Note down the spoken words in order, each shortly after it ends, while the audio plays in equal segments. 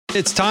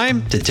It's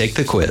time to take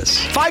the quiz.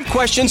 5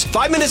 questions,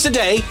 5 minutes a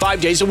day,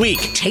 5 days a week.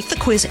 Take the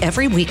quiz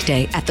every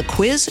weekday at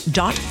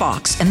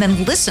thequiz.fox and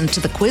then listen to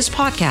the quiz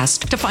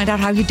podcast to find out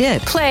how you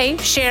did. Play,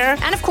 share,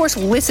 and of course,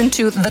 listen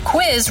to the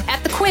quiz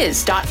at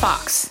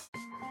thequiz.fox.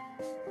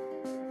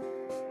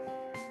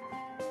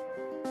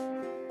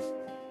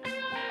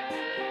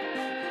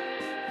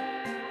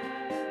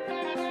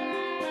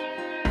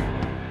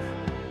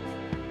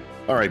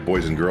 All right,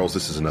 boys and girls,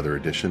 this is another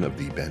edition of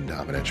the Ben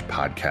Domenech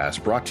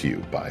podcast brought to you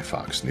by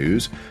Fox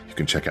News. You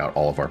can check out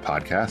all of our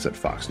podcasts at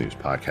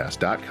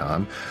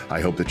foxnewspodcast.com. I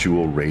hope that you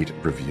will rate,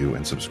 review,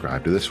 and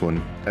subscribe to this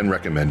one and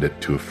recommend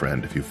it to a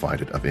friend if you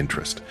find it of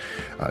interest.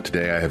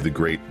 Today, I have the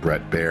great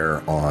Bret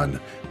Baier on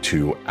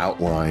to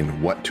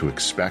outline what to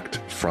expect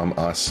from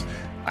us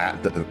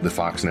at the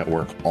Fox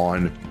Network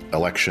on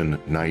election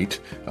night.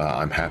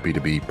 I'm happy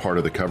to be part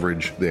of the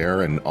coverage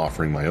there and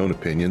offering my own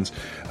opinions.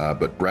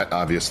 But Bret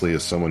obviously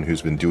is someone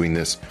who's been doing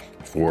this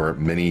for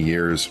many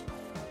years,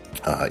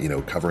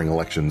 covering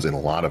elections in a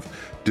lot of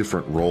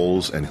different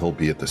roles, and he'll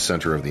be at the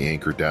center of the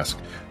anchor desk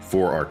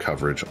for our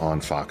coverage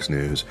on Fox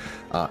News.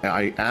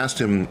 I asked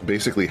him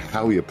basically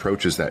how he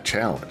approaches that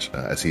challenge.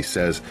 As he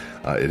says,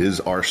 it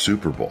is our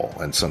Super Bowl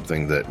and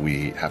something that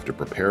we have to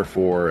prepare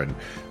for and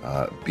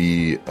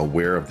be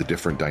aware of the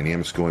different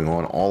dynamics going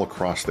on all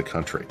across the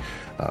country.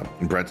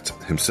 Bret's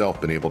himself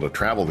been able to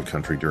travel the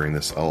country during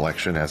this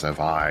election, as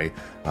have I,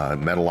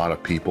 met a lot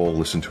of people,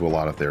 listened to a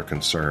lot of their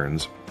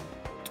concerns.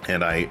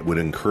 And I would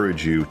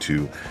encourage you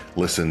to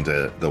listen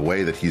to the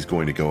way that he's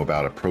going to go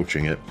about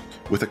approaching it,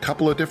 with a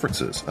couple of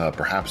differences,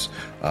 perhaps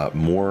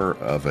more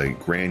of a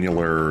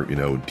granular,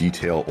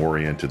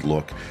 detail-oriented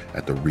look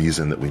at the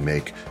reason that we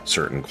make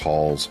certain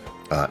calls.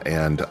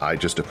 And I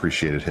just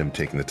appreciated him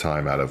taking the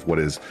time out of what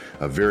is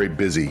a very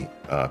busy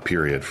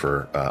period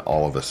for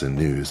all of us in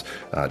news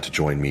to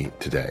join me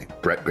today.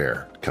 Bret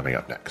Baier coming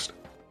up next.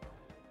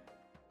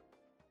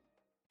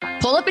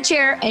 Pull up a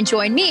chair and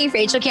join me,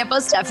 Rachel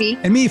Campos Duffy.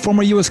 And me,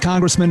 former U.S.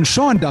 Congressman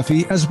Sean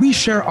Duffy, as we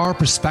share our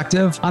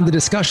perspective on the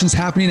discussions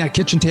happening at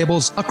kitchen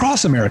tables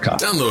across America.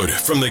 Download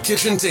From the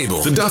Kitchen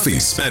Table, The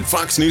Duffys at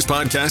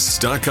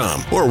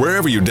foxnewspodcasts.com or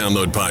wherever you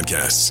download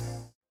podcasts.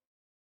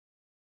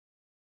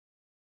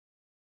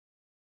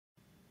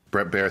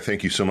 Bret Baier,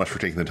 thank you so much for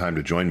taking the time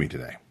to join me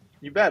today.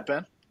 You bet,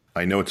 Ben.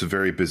 I know it's a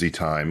very busy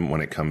time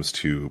when it comes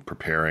to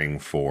preparing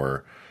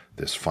for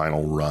this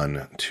final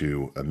run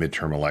to a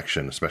midterm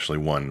election, especially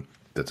one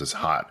that's as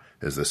hot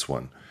as this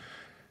one.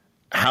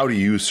 How do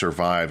you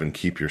survive and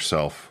keep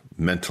yourself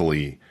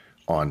mentally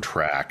on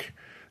track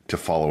to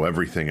follow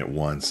everything at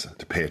once,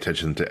 to pay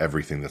attention to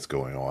everything that's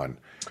going on,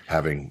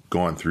 having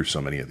gone through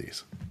so many of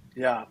these?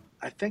 Yeah,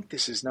 I think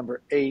this is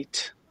number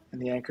 8 in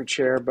the anchor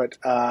chair, but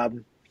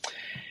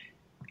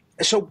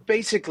so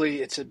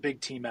basically it's a big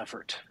team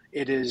effort.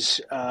 It is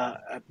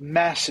a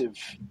massive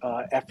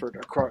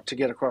effort to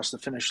get across the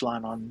finish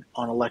line on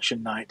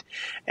election night.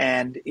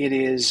 And it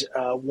is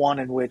one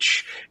in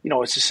which,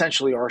 it's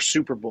essentially our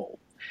Super Bowl.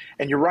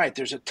 And you're right,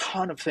 there's a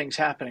ton of things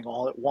happening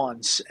all at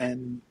once.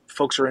 And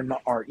folks are in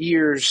our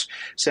ears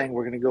saying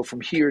we're going to go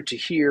from here to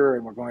here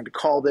and we're going to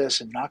call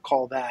this and not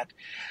call that.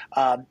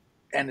 And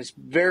it's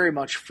very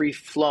much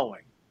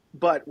free-flowing.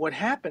 But what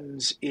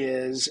happens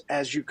is,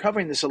 as you're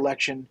covering this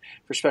election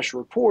for Special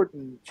Report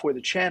and for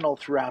the channel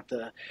throughout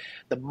the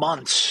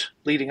months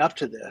leading up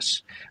to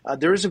this,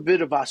 there is a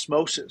bit of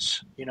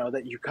osmosis,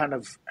 that you kind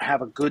of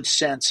have a good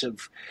sense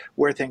of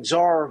where things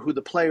are, who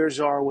the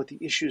players are, what the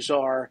issues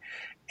are.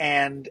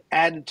 And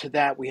added to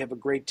that, we have a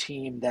great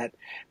team that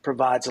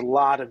provides a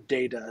lot of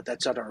data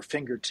that's at our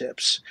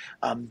fingertips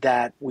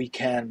that we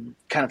can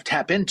kind of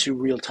tap into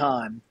real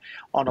time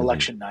on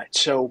election night.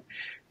 So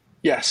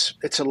yes,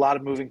 it's a lot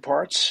of moving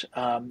parts.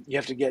 You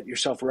have to get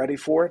yourself ready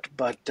for it,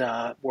 but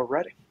we're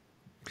ready.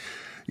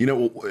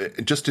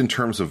 Just in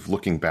terms of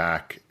looking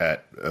back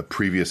at a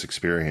previous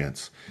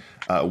experience,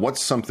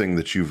 what's something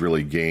that you've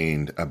really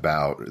gained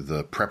about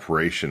the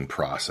preparation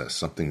process,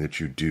 something that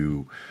you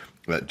do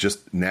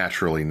just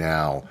naturally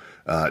now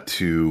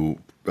to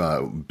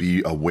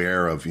be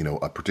aware of,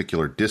 a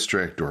particular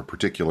district or a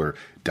particular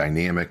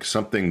dynamic,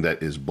 something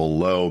that is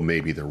below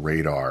maybe the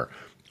radar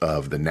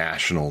of the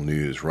national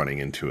news running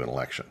into an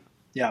election?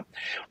 Yeah.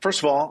 First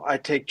of all, I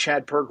take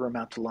Chad Pergram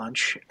out to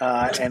lunch,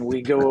 and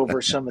we go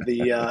over some of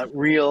the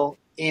real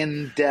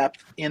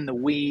in-depth,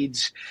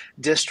 in-the-weeds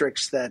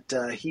districts that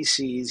he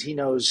sees. He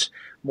knows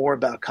more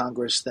about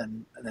Congress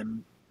than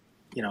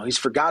he's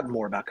forgotten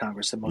more about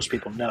Congress than most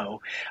people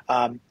know.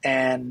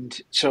 And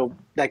so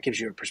that gives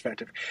you a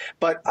perspective.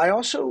 But I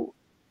also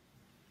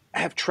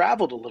have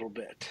traveled a little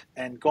bit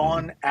and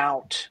gone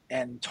out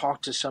and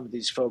talked to some of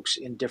these folks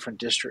in different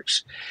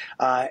districts.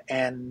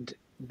 And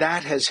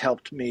that has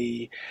helped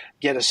me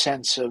get a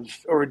sense of,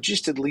 or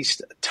just at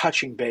least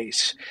touching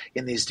base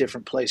in these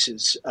different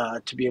places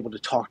to be able to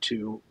talk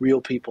to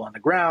real people on the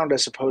ground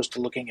as opposed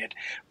to looking at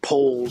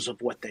polls of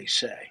what they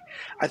say.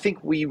 I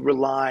think we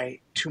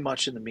rely too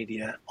much in the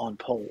media on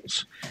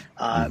polls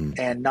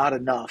and not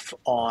enough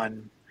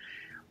on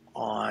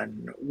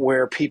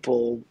where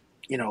people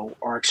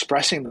are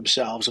expressing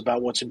themselves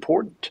about what's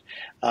important.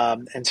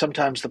 And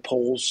sometimes the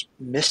polls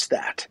miss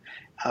that.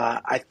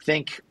 I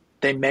think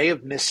they may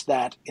have missed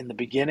that in the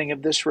beginning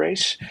of this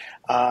race.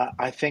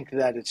 I think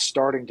that it's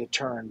starting to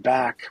turn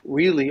back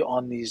really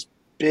on these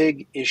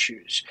big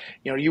issues.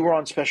 You were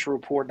on Special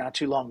Report not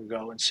too long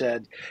ago and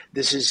said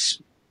this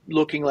is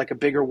looking like a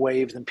bigger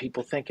wave than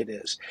people think it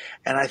is.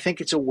 And I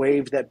think it's a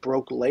wave that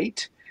broke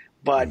late,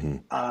 but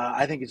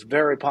I think it's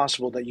very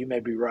possible that you may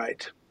be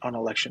right on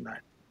election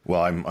night.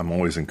 Well, I'm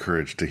always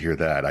encouraged to hear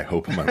that. I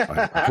hope I'm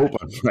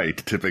right,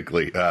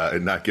 typically,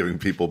 and not giving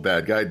people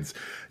bad guidance.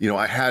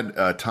 I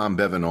had Tom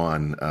Bevan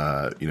on,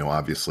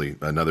 obviously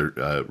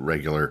another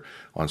regular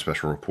on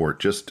Special Report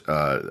just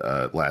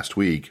last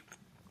week.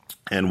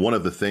 And one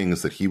of the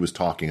things that he was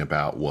talking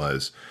about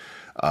was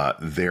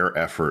their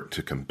effort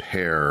to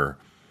compare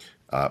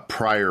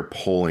prior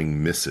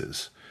polling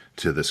misses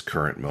to this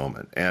current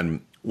moment.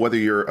 And whether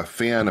you're a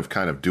fan of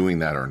kind of doing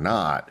that or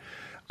not,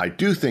 I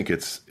do think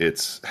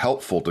it's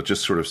helpful to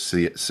just sort of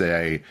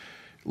say,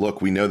 look,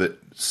 we know that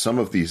some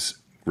of these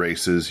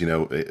races,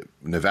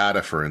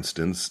 Nevada, for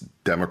instance,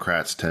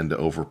 Democrats tend to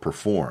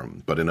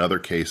overperform. But in other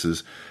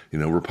cases,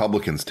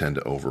 Republicans tend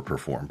to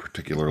overperform,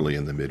 particularly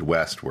in the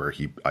Midwest, where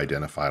he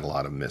identified a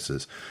lot of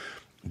misses.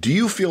 Do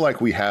you feel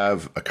like we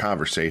have a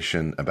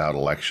conversation about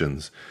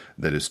elections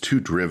that is too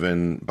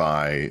driven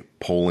by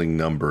polling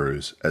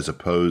numbers as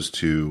opposed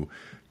to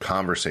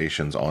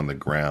conversations on the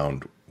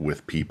ground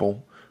with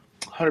people?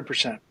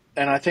 100%.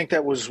 And I think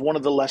that was one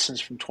of the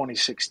lessons from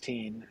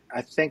 2016.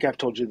 I think I've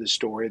told you this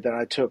story that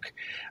I took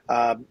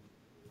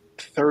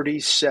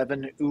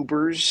 37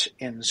 Ubers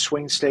in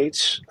swing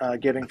states,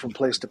 getting from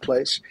place to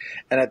place.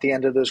 And at the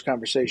end of those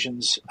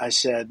conversations, I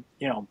said,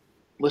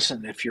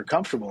 listen, if you're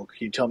comfortable, can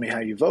you tell me how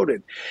you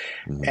voted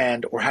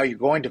or how you're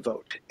going to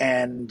vote?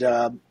 And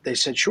they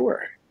said,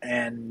 sure.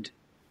 And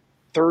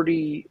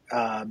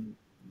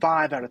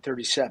 35 out of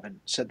 37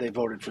 said they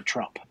voted for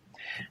Trump.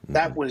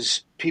 That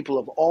was people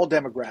of all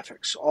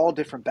demographics, all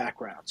different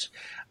backgrounds.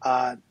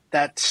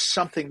 That's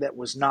something that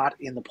was not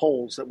in the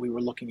polls that we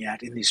were looking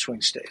at in these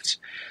swing states.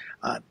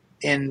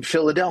 In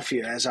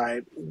Philadelphia, as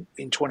I,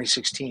 in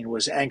 2016,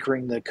 was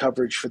anchoring the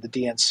coverage for the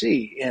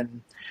DNC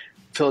in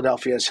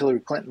Philadelphia as Hillary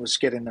Clinton was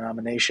getting the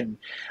nomination,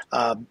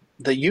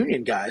 the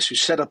union guys who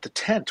set up the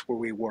tent where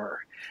we were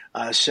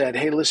said,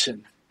 hey,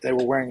 listen, they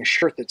were wearing a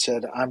shirt that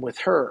said, I'm with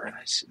her. And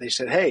they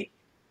said, hey,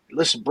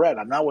 listen, Bret,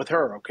 I'm not with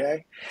her,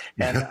 okay?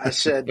 And I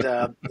said,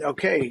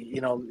 okay,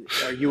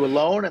 are you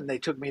alone? And they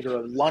took me to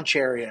a lunch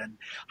area and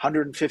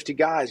 150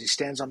 guys. He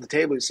stands on the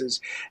table. He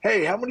says,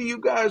 hey, how many of you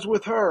guys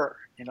with her?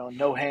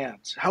 No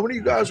hands. How many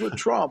of you guys with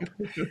Trump?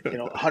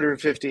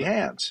 150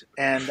 hands.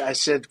 And I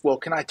said, well,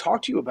 can I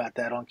talk to you about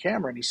that on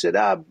camera? And he said,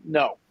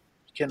 no,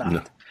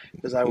 cannot,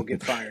 because I will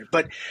get fired.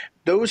 But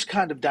those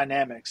kind of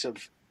dynamics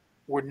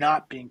were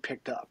not being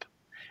picked up.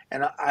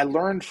 And I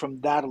learned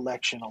from that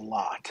election a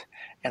lot.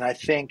 And I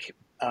think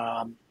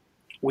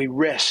we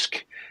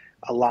risk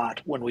a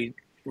lot when we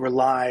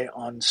rely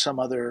on some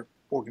other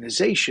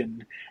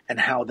organization and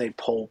how they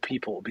poll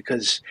people,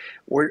 because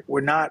we're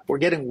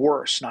getting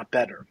worse, not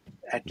better,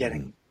 at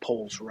getting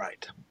polls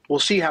right. We'll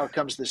see how it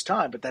comes this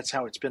time, but that's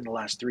how it's been the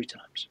last 3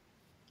 times.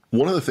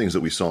 One of the things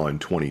that we saw in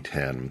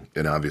 2010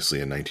 and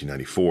obviously in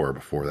 1994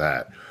 before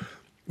that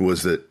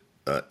was that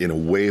in a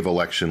wave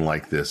election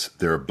like this,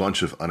 there are a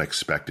bunch of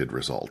unexpected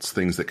results,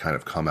 things that kind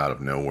of come out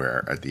of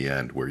nowhere at the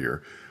end where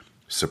you're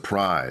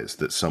surprised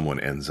that someone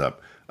ends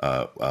up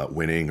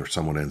winning or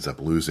someone ends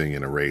up losing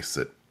in a race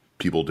that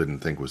people didn't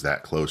think was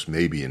that close,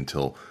 maybe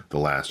until the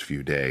last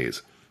few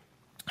days.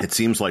 It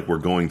seems like we're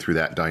going through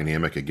that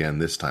dynamic again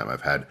this time.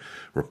 I've had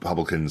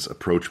Republicans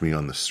approach me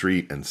on the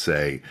street and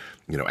say,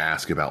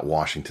 ask about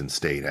Washington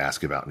State,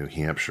 ask about New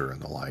Hampshire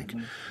and the like.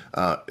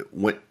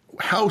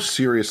 How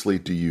seriously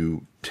do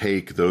you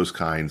take those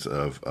kinds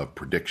of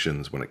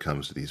predictions when it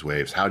comes to these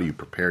waves? How do you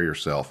prepare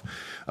yourself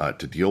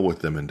to deal with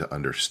them and to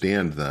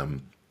understand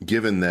them,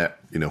 given that,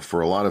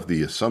 for a lot of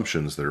the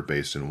assumptions that are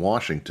based in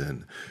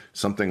Washington,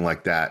 something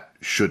like that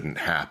shouldn't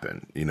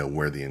happen,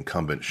 where the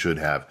incumbent should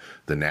have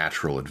the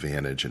natural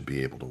advantage and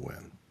be able to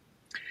win?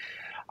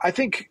 I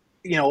think,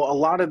 a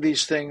lot of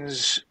these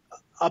things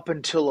up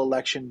until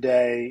Election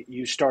Day,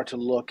 you start to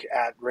look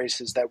at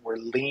races that were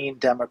lean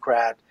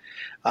Democrat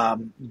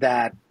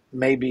that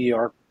maybe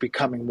are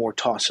becoming more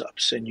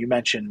toss-ups. And you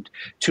mentioned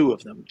 2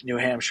 of them, New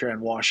Hampshire and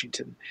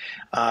Washington.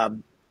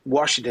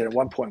 Washington at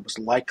one point was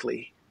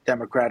likely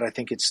Democrat. I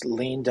think it's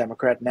lean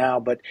Democrat now,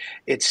 but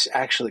it's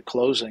actually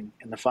closing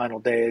in the final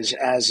days,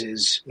 as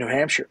is New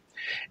Hampshire.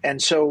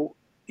 And so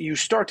you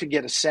start to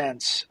get a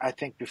sense, I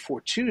think, before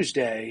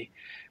Tuesday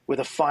with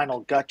a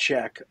final gut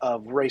check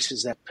of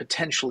races that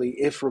potentially,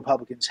 if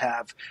Republicans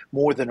have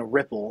more than a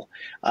ripple,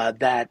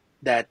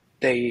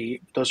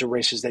 those are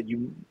races that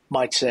you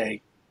might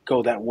say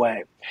go that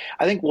way.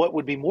 I think what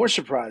would be more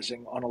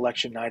surprising on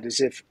election night is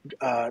if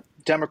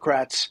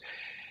Democrats,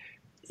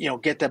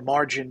 get the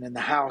margin in the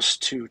House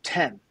to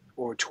 10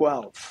 or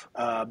 12.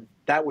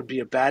 That would be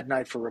a bad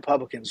night for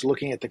Republicans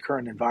looking at the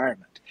current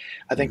environment.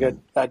 I think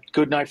a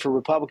good night for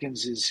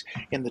Republicans is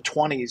in the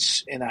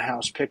 20s in a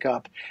House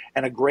pickup,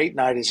 and a great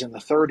night is in the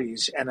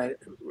 30s, and a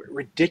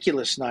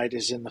ridiculous night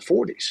is in the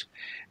 40s.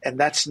 And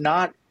that's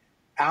not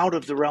out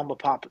of the realm of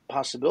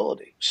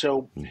possibility.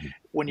 So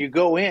when you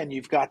go in,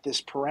 you've got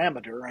this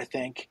parameter, I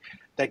think,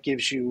 that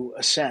gives you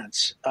a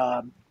sense.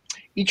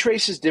 Each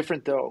race is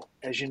different, though,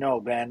 as you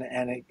know, Ben,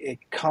 and it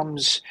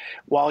comes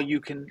while you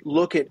can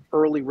look at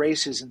early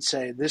races and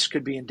say this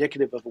could be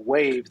indicative of a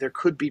wave. There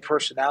could be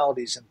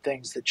personalities and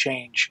things that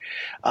change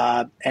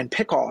and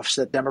pickoffs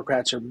that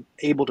Democrats are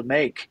able to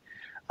make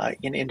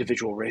in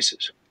individual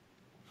races.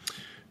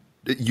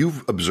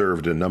 You've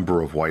observed a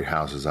number of White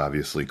Houses,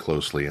 obviously,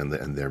 closely, and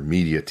their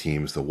media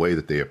teams, the way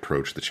that they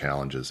approach the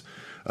challenges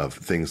of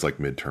things like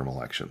midterm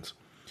elections.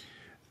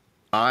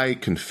 I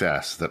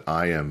confess that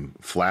I am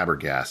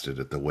flabbergasted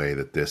at the way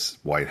that this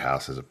White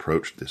House has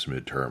approached this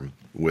midterm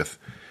with,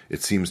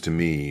 it seems to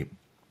me,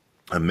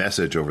 a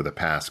message over the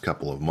past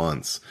couple of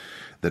months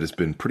that has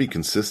been pretty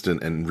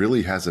consistent and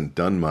really hasn't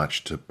done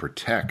much to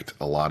protect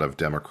a lot of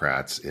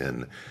Democrats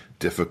in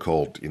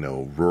difficult,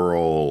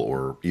 rural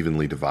or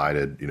evenly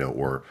divided,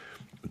 or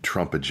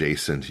Trump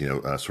adjacent,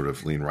 sort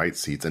of lean right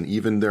seats, and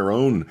even their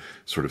own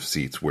sort of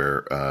seats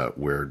where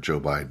Joe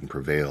Biden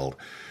prevailed,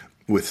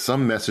 with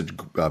some message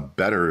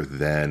better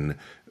than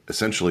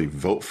essentially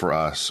vote for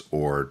us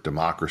or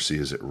democracy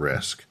is at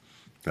risk.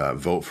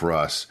 Vote for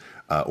us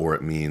or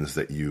it means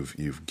that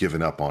you've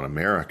given up on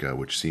America,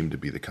 which seemed to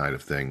be the kind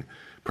of thing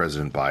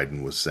President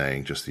Biden was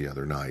saying just the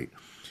other night.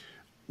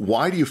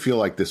 Why do you feel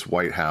like this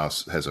White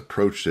House has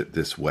approached it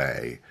this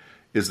way?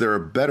 Is there a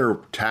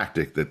better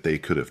tactic that they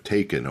could have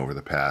taken over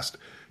the past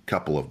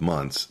couple of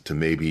months to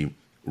maybe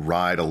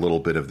ride a little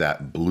bit of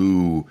that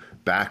blue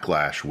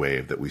backlash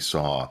wave that we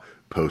saw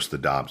post the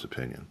Dobbs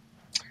opinion?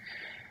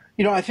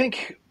 I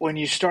think when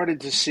you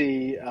started to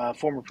see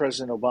former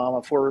President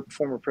Obama,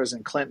 former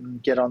President Clinton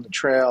get on the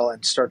trail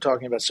and start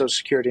talking about Social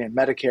Security and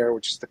Medicare,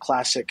 which is the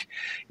classic,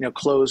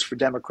 close for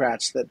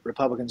Democrats that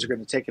Republicans are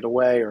going to take it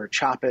away or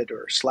chop it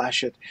or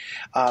slash it,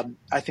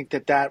 I think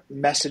that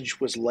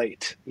message was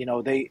late.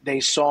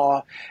 They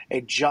saw a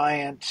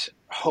giant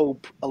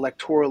hope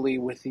electorally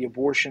with the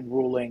abortion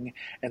ruling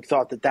and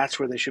thought that that's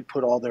where they should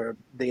put all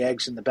the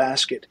eggs in the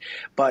basket.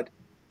 But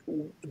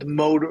the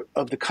mode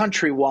of the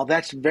country, while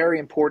that's very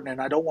important,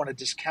 and I don't want to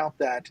discount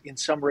that in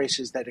some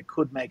races that it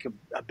could make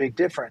a big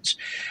difference,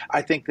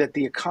 I think that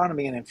the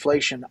economy and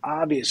inflation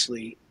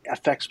obviously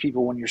affects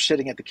people when you're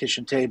sitting at the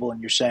kitchen table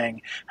and you're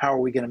saying, how are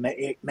we going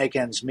to make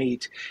ends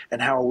meet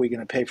and how are we going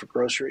to pay for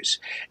groceries?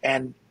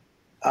 And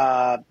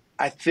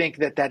I think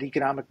that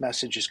economic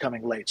message is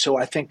coming late. So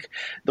I think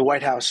the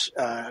White House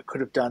could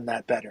have done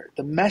that better.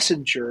 The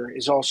messenger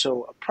is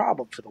also a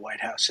problem for the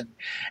White House,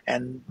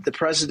 and the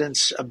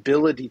president's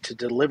ability to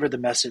deliver the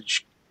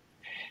message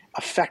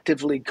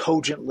effectively,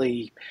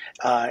 cogently,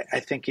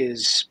 I think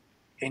is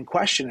in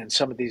question in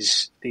some of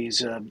these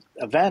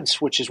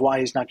events, which is why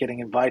he's not getting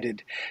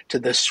invited to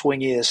the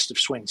swingiest of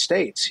swing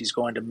states. He's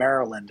going to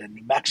Maryland and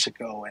New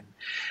Mexico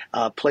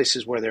and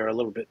places where they're a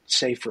little bit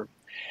safer.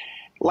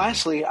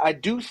 Lastly, I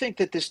do think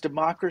that this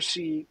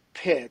democracy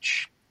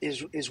pitch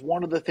is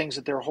one of the things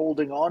that they're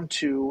holding on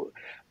to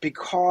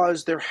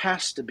because there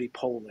has to be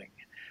polling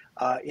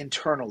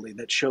internally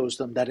that shows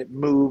them that it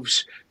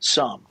moves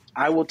some.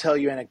 I will tell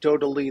you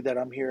anecdotally that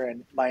I'm here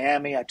in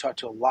Miami. I talked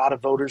to a lot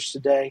of voters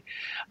today.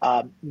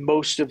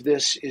 Most of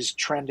this is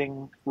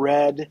trending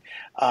red,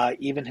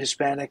 even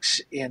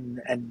Hispanics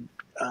in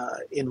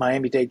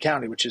Miami-Dade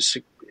County, which is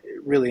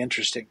really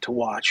interesting to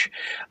watch.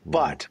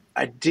 But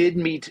I did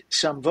meet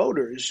some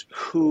voters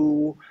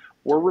who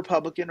were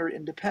Republican or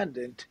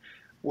independent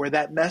where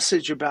that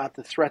message about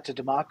the threat to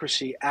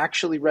democracy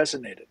actually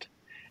resonated.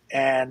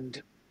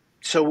 And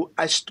so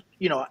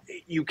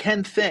you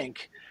can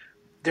think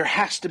there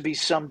has to be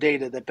some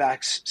data that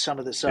backs some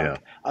of this up. Yeah.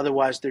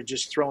 Otherwise, they're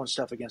just throwing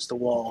stuff against the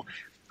wall.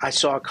 I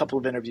saw a couple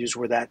of interviews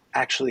where that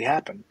actually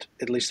happened.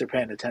 At least they're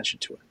paying attention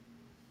to it.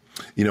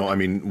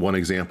 One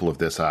example of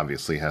this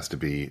obviously has to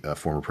be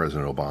former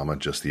President Obama.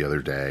 Just the other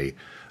day,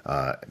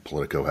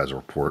 Politico has a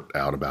report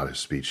out about his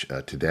speech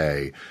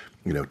today,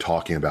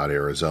 talking about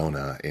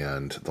Arizona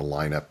and the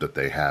lineup that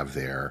they have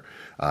there.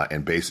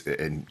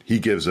 And he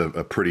gives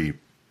a pretty,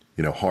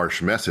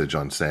 harsh message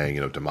on saying,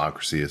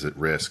 democracy is at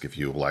risk if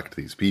you elect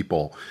these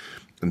people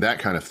and that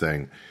kind of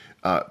thing.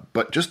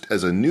 But just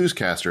as a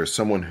newscaster, as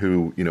someone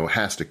who,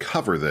 has to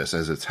cover this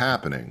as it's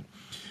happening,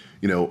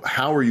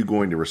 how are you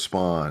going to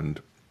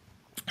respond?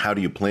 How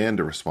do you plan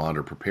to respond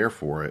or prepare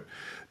for it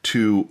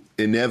to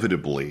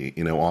inevitably,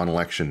 on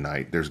election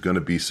night, there's going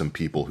to be some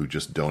people who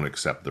just don't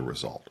accept the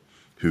result,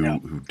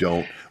 who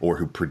don't, or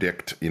who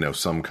predict,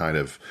 some kind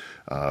of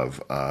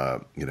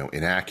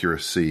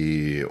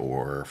inaccuracy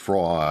or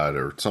fraud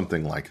or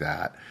something like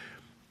that.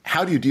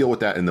 How do you deal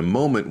with that in the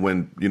moment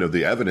when,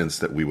 the evidence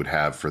that we would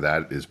have for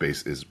that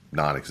is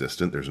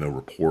non-existent? There's no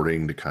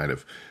reporting to kind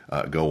of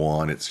go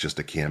on. It's just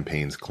a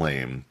campaign's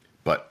claim.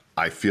 But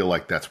I feel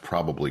like that's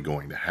probably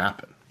going to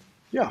happen.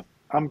 Yeah,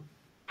 I'm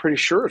pretty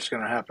sure it's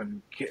going to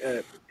happen.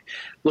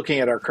 Looking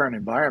at our current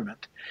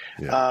environment,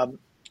 Yeah.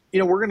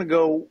 we're going to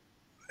go.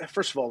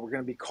 First of all, we're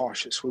going to be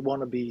cautious. We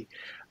want to be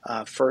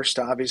first,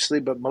 obviously,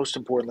 but most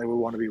importantly, we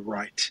want to be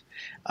right.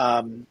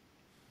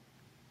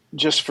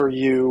 Just for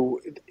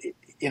you,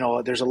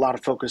 there's a lot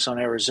of focus on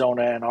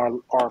Arizona and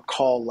our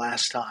call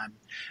last time,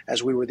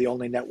 as we were the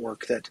only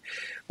network that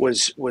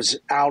was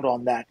out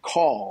on that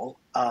call.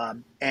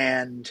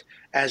 And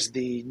as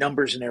the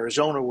numbers in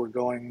Arizona were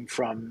going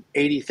from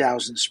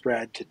 80,000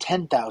 spread to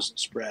 10,000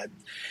 spread,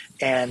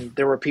 and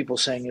there were people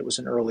saying it was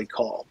an early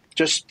call.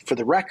 Just for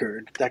the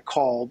record, that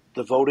call,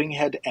 the voting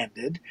had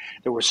ended.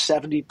 There were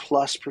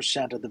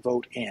 70+% of the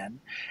vote in,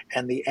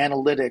 and the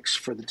analytics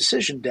for the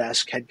decision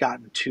desk had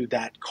gotten to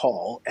that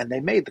call, and they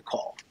made the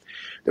call.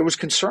 There was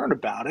concern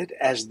about it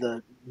as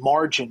the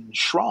margin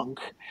shrunk,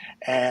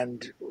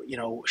 and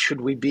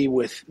should we be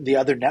with the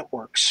other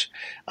networks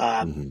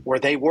where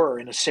they were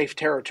in a safe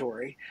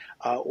territory,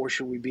 or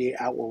should we be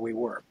out where we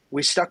were?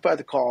 We stuck by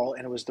the call,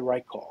 and it was the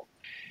right call.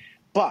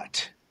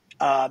 But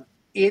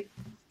it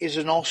is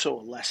also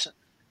a lesson,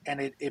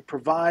 and it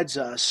provides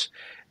us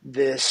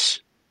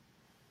this.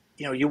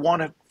 You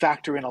want to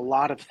factor in a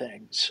lot of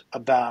things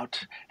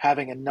about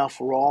having enough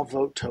raw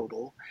vote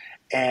total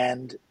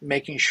and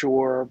making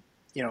sure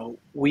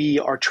we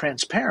are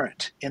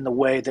transparent in the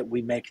way that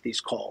we make these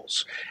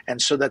calls,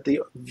 and so that the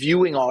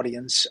viewing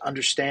audience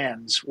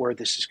understands where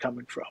this is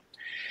coming from.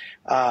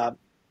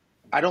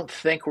 I don't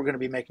think we're going to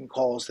be making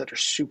calls that are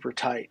super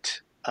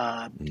tight,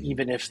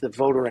 even if the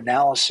voter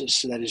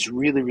analysis that is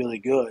really, really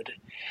good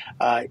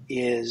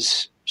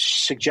is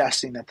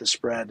suggesting that the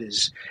spread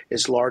is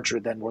larger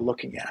than we're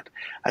looking at.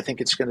 I think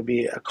it's going to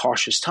be a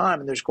cautious time,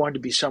 and there's going to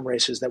be some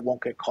races that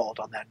won't get called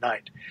on that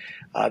night.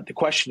 The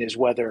question is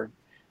whether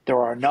there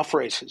are enough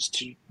races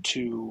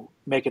to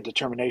make a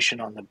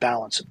determination on the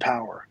balance of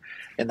power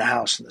in the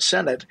House and the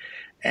Senate.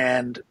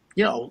 And,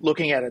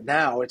 looking at it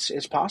now,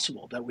 it's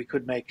possible that we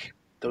could make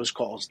those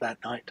calls that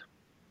night.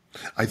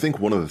 I think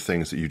one of the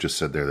things that you just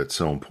said there that's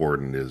so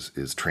important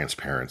is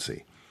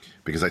transparency,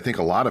 because I think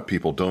a lot of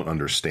people don't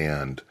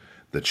understand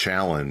the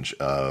challenge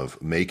of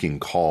making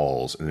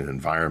calls in an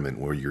environment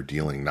where you're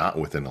dealing not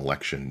with an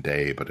election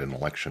day, but an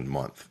election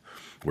month,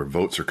 where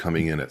votes are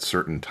coming in at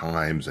certain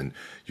times and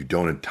you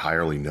don't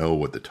entirely know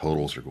what the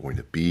totals are going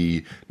to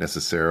be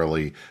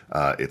necessarily.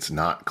 It's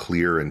not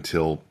clear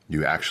until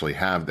you actually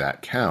have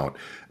that count.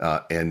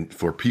 And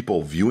for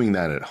people viewing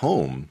that at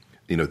home,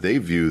 they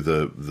view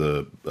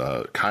the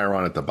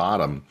chyron at the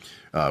bottom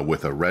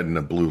with a red and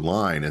a blue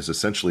line as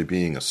essentially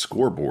being a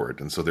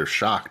scoreboard. And so they're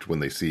shocked when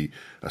they see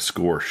a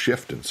score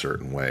shift in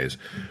certain ways.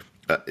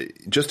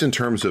 Just in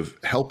terms of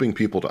helping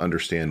people to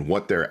understand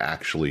what they're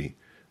actually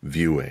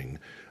viewing,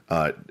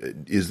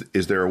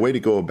 is there a way to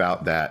go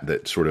about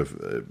that sort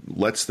of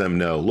lets them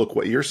know, look,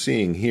 what you're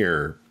seeing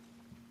here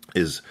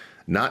is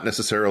not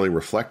necessarily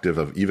reflective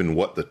of even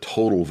what the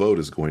total vote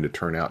is going to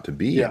turn out to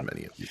be in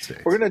many of these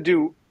states? We're going to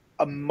do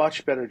a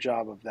much better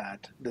job of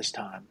that this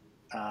time.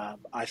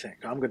 I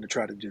think I'm going to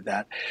try to do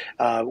that.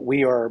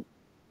 We are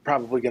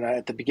probably going to,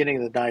 at the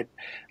beginning of the night,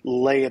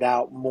 lay it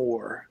out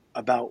more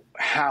about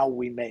how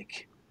we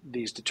make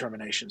these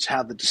determinations,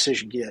 how the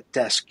decision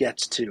desk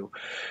gets to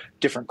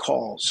different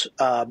calls.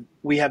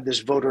 We have this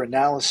voter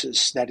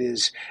analysis that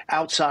is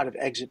outside of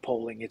exit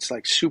polling. It's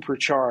like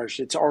supercharged.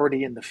 It's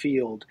already in the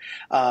field.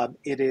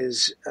 It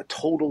is a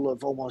total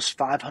of almost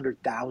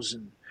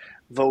 500,000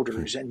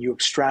 voters, and you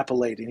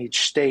extrapolate in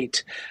each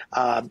state.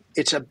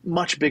 It's a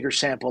much bigger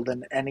sample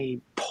than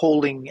any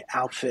polling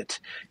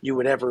outfit you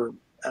would ever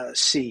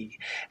see.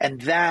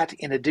 And that,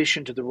 in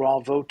addition to the raw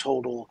vote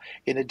total,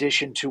 in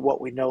addition to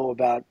what we know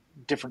about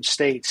different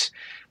states,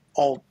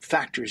 all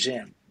factors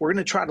in. We're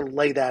going to try to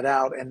lay that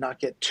out and not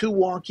get too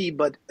wonky,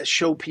 but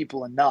show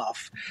people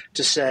enough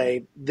to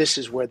say this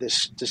is where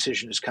this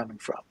decision is coming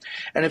from.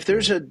 And if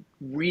there's a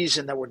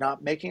reason that we're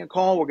not making a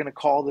call, we're going to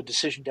call the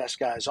decision desk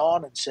guys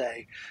on and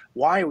say,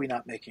 why are we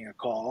not making a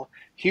call?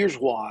 Here's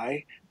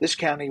why. This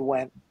county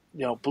went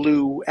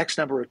blue X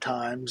number of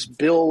times.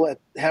 Bill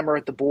hammer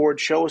at the board,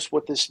 show us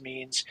what this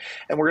means.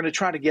 And we're going to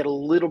try to get a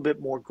little bit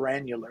more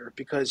granular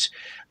because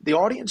the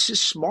audience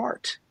is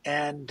smart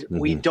and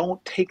we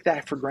don't take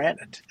that for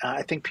granted.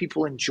 I think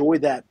people enjoy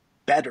that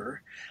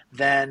better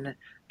than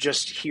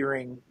just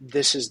hearing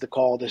this is the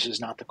call, this is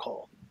not the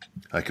call.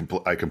 I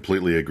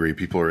completely agree.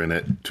 People are in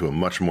it to a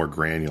much more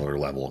granular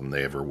level than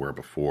they ever were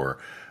before.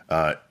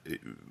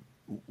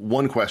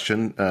 One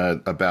question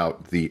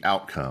about the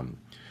outcome.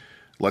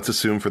 Let's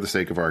assume for the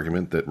sake of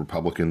argument that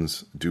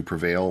Republicans do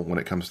prevail when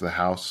it comes to the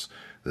House,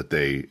 that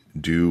they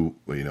do,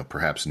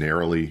 perhaps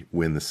narrowly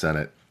win the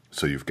Senate.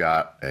 So you've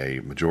got a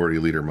Majority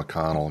Leader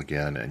McConnell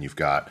again, and you've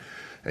got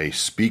a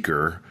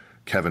Speaker,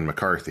 Kevin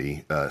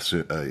McCarthy,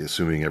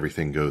 assuming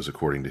everything goes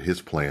according to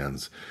his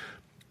plans.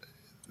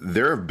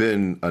 There have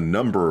been a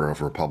number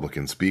of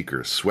Republican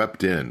speakers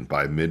swept in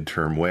by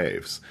midterm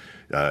waves.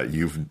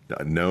 You've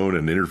known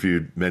and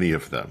interviewed many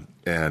of them,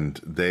 and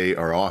they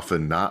are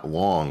often not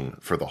long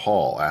for the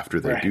haul after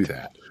they do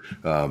that.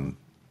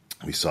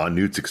 We saw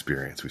Newt's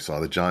experience. We saw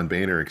the John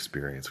Boehner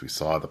experience. We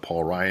saw the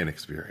Paul Ryan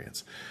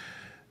experience.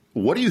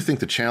 What do you think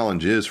the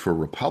challenge is for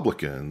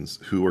Republicans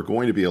who are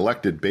going to be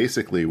elected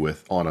basically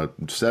on a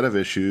set of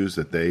issues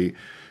that they,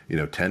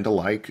 tend to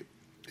like,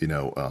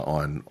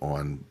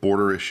 on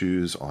border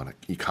issues, on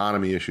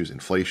economy issues,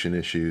 inflation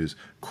issues,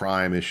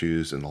 crime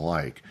issues, and the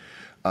like,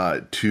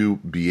 to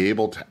be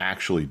able to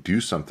actually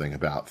do something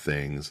about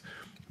things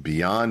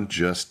beyond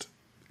just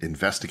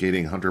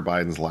investigating Hunter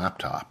Biden's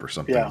laptop or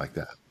something like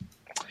that?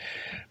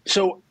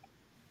 So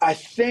I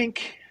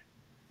think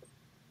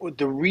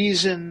the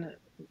reason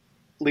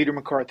Leader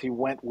McCarthy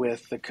went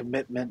with the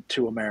commitment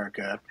to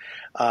America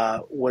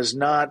was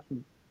not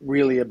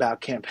really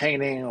about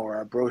campaigning or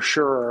a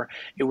brochure.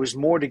 It was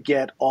more to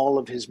get all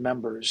of his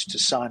members to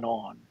sign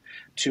on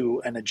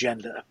to an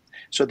agenda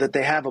so that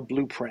they have a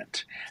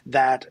blueprint,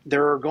 that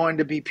there are going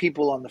to be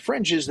people on the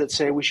fringes that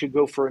say we should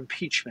go for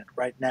impeachment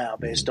right now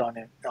based on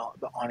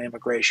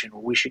immigration.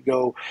 We should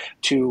go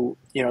to,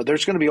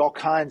 there's going to be all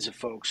kinds of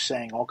folks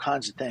saying all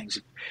kinds of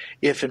things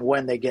if and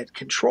when they get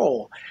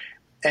control.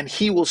 And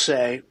he will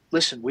say,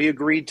 listen, we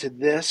agreed to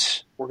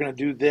this. We're going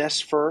to do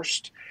this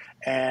first,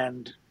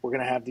 and we're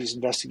going to have these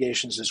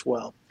investigations as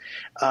well.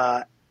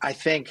 I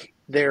think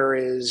there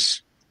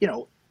is,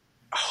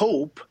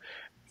 hope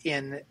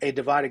in a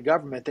divided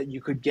government that you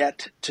could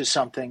get to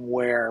something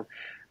where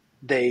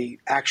they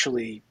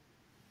actually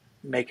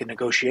make a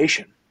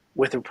negotiation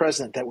with a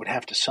president that would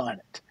have to sign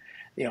it,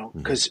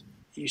 because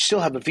you still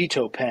have a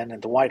veto pen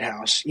at the White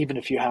House, even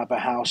if you have a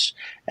House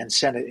and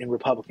Senate in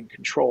Republican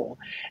control.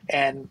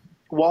 And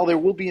while there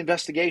will be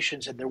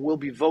investigations and there will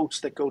be votes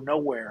that go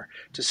nowhere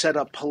to set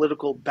up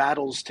political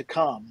battles to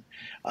come,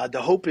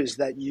 the hope is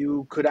that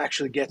you could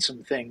actually get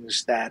some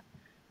things that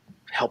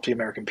help the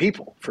American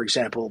people. For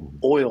example,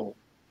 oil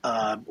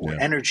or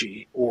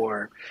energy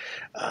or,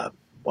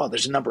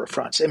 there's a number of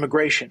fronts,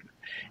 immigration,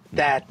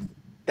 that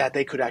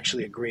they could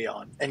actually agree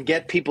on and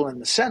get people in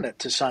the Senate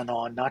to sign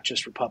on, not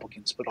just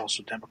Republicans, but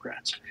also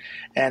Democrats.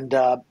 And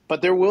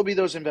but there will be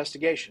those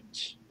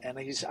investigations. And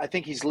I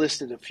think he's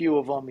listed a few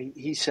of them.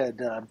 He said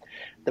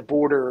the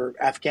border,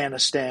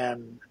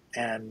 Afghanistan,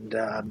 and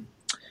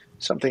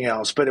something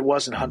else, but it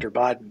wasn't Hunter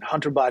Biden.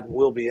 Hunter Biden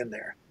will be in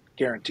there,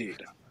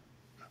 guaranteed.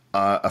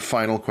 A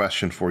final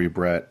question for you,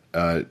 Bret,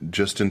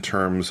 just in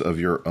terms of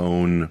your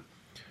own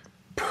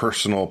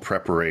personal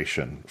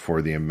preparation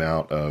for the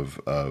amount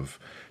of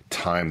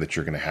time that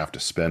you're going to have to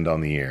spend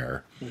on the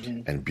air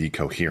and be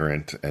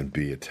coherent and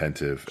be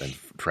attentive and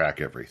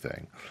track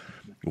everything.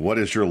 What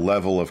is your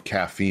level of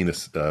caffeine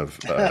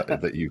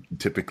that you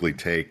typically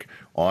take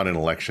on an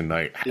election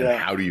night? And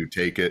how do you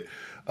take it?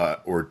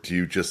 Or do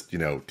you just,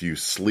 do you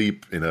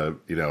sleep in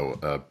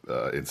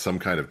in some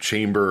kind of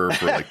chamber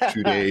for like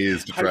 2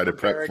 days to try to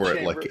prep for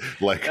it,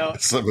 like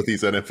some of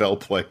these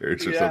NFL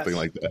players or something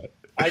like that?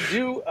 I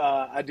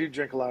do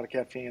drink a lot of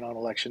caffeine on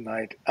election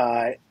night,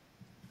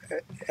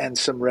 and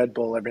some Red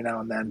Bull every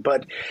now and then.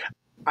 But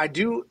I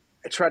do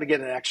try to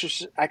get an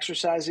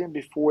exercise in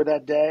before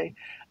that day.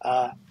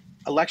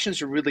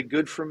 Elections are really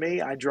good for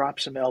me. I drop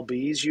some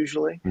LBs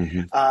usually.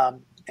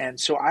 And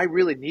so I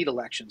really need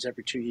elections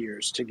every 2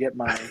 years to get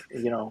my,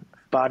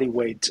 body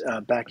weight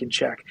back in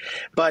check.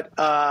 But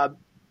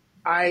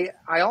I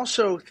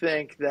also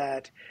think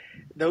that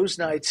those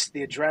nights,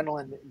 the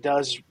adrenaline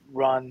does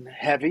run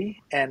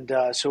heavy, and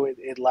so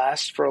it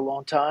lasts for a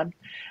long time.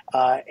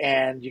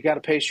 And you got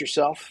to pace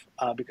yourself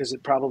because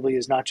it probably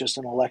is not just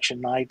an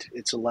election night;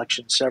 it's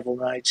election several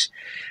nights,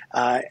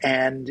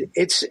 and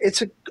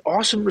it's an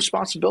awesome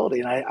responsibility,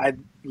 and I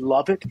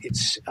love it.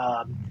 It's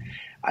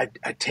I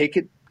take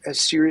it as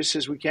serious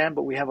as we can,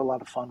 but we have a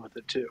lot of fun with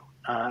it too.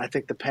 I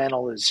think the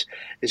panel is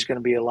going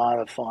to be a lot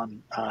of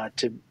fun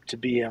to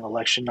be on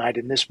election night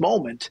in this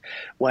moment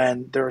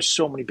when there are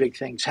so many big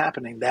things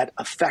happening that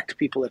affect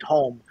people at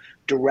home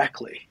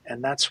directly,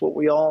 and that's what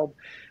we all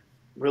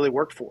really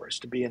work for, is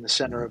to be in the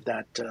center of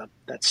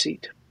that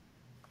seat.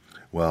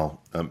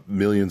 Well,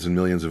 millions and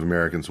millions of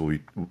Americans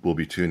will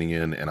be tuning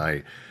in, and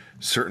I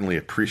certainly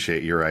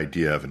appreciate your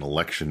idea of an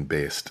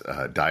election-based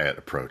diet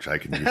approach. I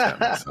can use that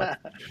myself.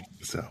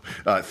 So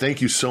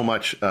thank you so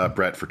much,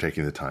 Bret, for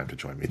taking the time to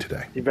join me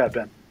today. You bet,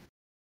 Ben.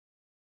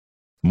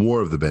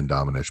 More of the Ben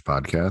Domenech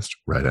podcast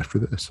right after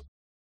this.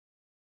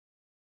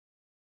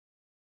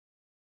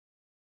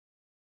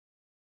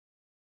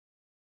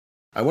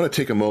 I want to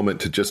take a moment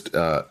to just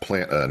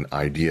plant an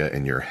idea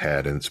in your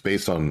head, and it's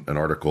based on an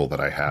article that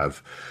I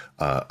have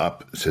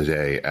up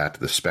today at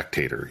The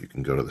Spectator. You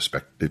can go to to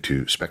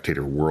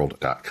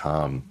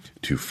spectatorworld.com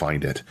to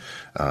find it,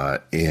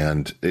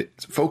 and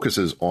it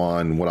focuses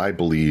on what I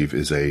believe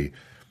is a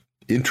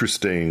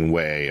interesting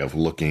way of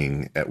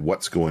looking at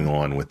what's going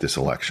on with this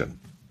election.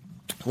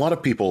 A lot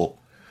of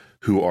people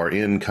who are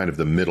in kind of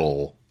the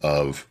middle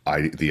of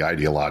the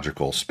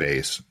ideological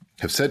space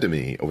have said to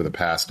me over the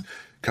past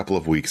couple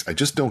of weeks, I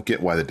just don't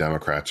get why the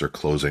Democrats are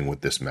closing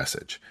with this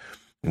message.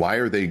 Why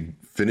are they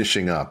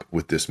finishing up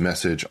with this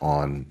message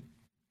on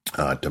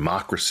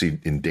democracy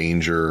in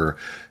danger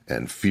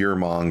and fear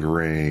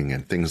mongering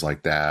and things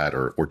like that,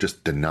 or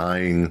just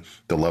denying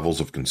the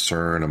levels of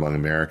concern among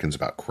Americans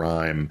about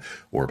crime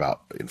or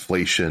about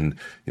inflation,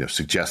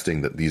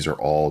 suggesting that these are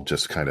all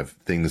just kind of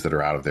things that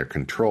are out of their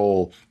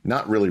control,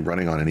 not really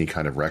running on any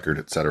kind of record,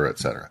 et cetera, et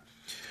cetera.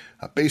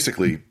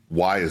 Basically,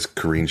 why is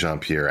Karine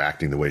Jean-Pierre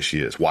acting the way she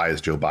is? Why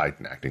is Joe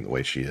Biden acting the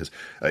way he is?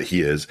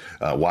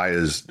 Why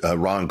is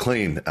Ron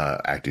Klain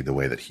acting the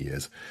way that he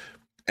is?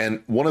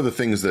 And one of the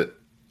things that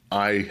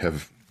I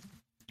have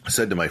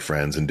said to my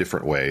friends in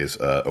different ways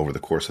over the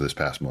course of this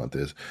past month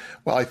is,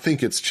 well, I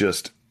think it's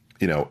just,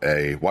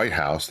 a White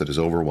House that is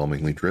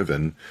overwhelmingly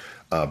driven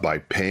by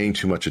paying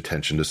too much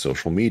attention to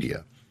social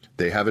media.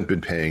 They haven't been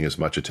paying as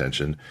much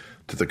attention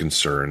to the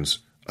concerns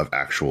of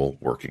actual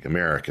working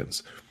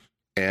Americans.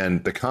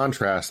 And the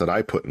contrast that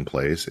I put in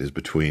place is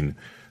between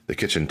the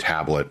kitchen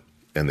tablet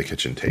and the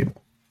kitchen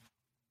table.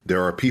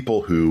 There are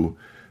people who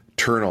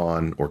turn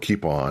on or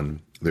keep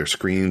on their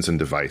screens and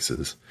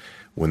devices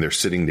when they're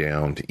sitting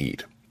down to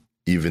eat.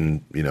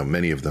 Even,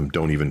 many of them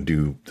don't even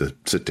do the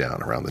sit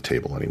down around the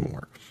table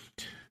anymore.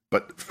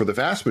 But for the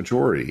vast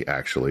majority,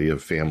 actually,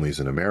 of families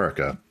in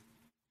America,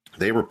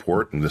 they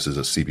report, and this is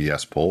a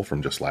CBS poll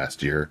from just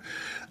last year,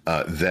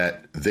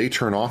 that they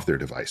turn off their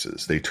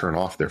devices. They turn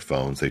off their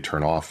phones. They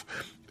turn off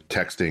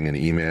texting and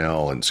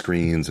email and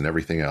screens and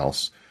everything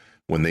else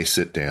when they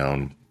sit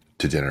down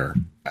to dinner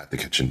at the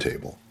kitchen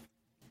table.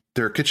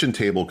 There are kitchen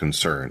table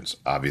concerns.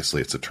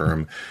 Obviously, it's a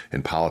term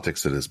in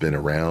politics that has been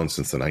around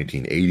since the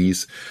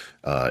 1980s.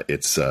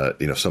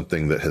 It's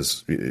something that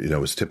has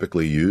is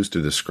typically used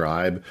to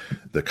describe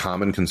the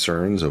common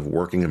concerns of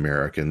working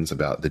Americans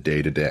about the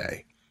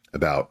day-to-day,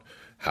 about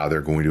how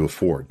they're going to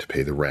afford to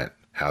pay the rent,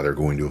 how they're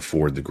going to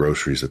afford the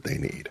groceries that they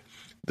need,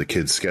 the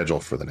kids' schedule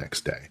for the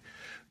next day,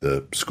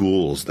 the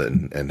schools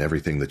and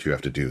everything that you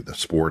have to do, the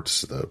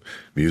sports, the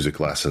music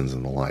lessons,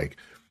 and the like,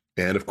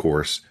 and of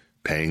course,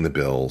 paying the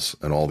bills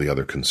and all the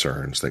other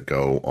concerns that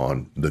go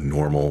on the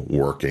normal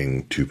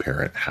working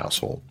two-parent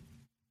household.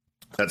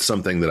 That's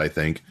something that I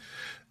think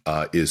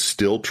is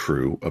still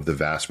true of the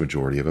vast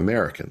majority of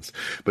Americans.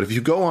 But if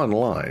you go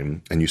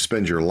online and you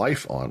spend your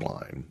life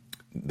online,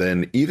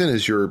 then even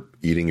as you're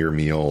eating your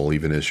meal,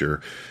 even as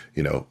you're,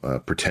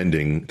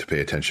 pretending to pay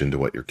attention to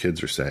what your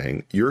kids are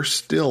saying, you're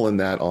still in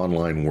that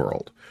online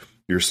world.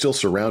 You're still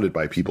surrounded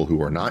by people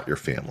who are not your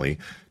family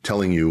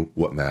telling you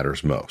what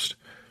matters most.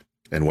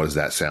 And what does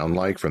that sound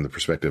like from the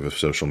perspective of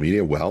social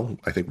media? Well,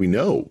 I think we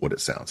know what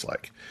it sounds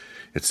like.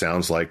 It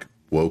sounds like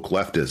woke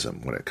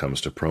leftism when it comes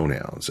to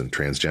pronouns and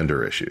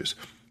transgender issues.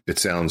 It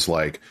sounds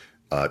like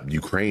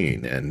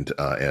Ukraine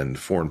and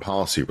foreign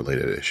policy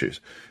related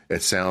issues.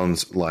 It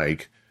sounds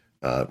like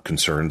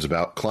concerns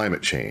about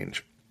climate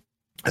change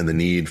and the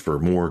need for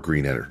more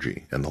green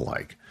energy and the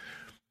like.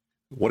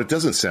 What it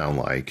doesn't sound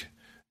like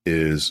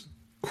is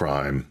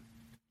crime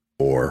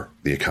or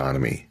the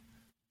economy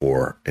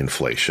or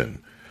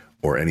inflation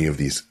or any of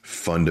these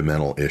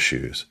fundamental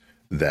issues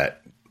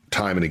that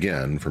time and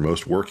again, for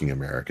most working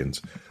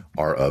Americans,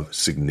 are of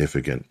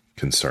significant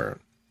concern.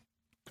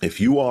 If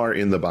you are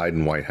in the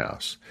Biden White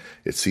House,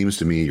 it seems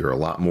to me you're a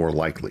lot more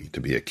likely to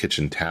be a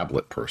kitchen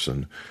tablet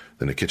person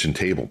than a kitchen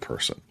table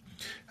person.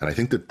 And I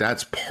think that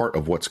that's part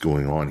of what's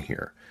going on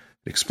here.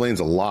 It explains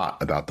a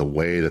lot about the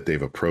way that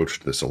they've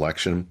approached this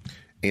election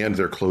and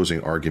their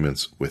closing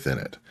arguments within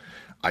it.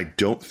 I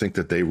don't think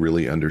that they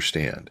really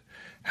understand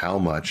how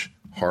much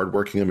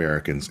hardworking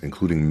Americans,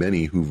 including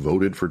many who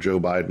voted for Joe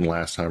Biden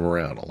last time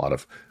around, a lot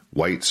of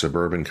white,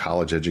 suburban,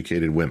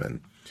 college-educated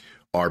women,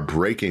 are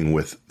breaking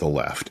with the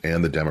left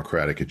and the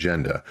Democratic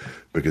agenda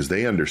because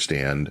they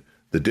understand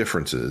the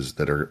differences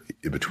that are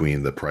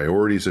between the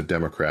priorities of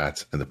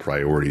Democrats and the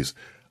priorities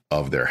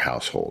of their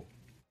household.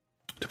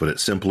 To put it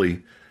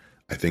simply,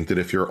 I think that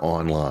if you're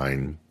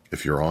online,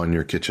 if you're on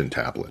your kitchen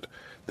tablet,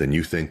 then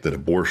you think that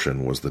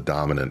abortion was the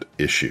dominant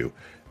issue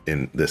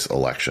in this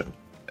election.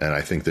 And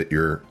I think that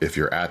if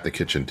you're at the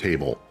kitchen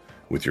table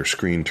with your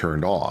screen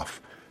turned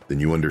off, then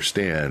you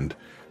understand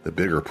the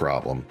bigger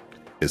problem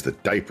is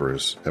that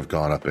diapers have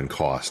gone up in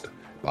cost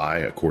by,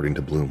 according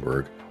to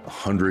Bloomberg,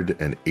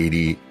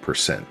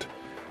 180%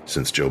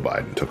 since Joe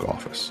Biden took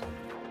office.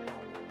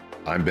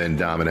 I'm Ben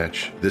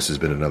Domenech. This has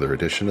been another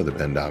edition of the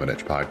Ben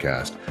Domenech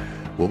Podcast.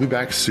 We'll be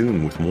back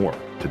soon with more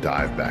to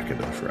dive back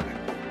into the fray.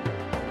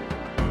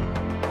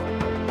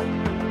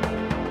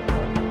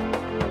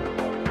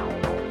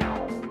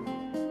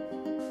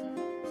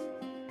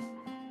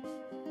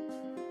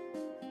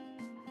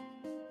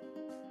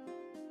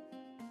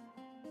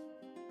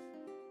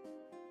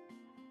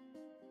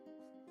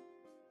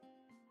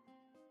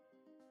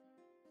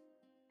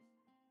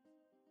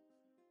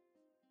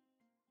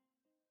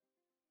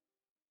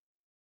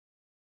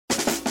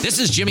 This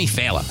is Jimmy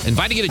Fallon,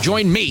 inviting you to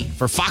join me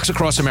for Fox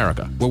Across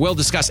America, where we'll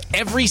discuss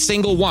every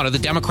single one of the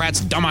Democrats'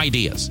 dumb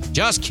ideas.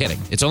 Just kidding.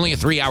 It's only a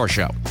 3-hour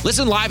show.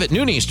 Listen live at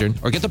noon Eastern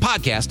or get the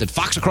podcast at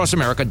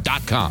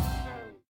foxacrossamerica.com.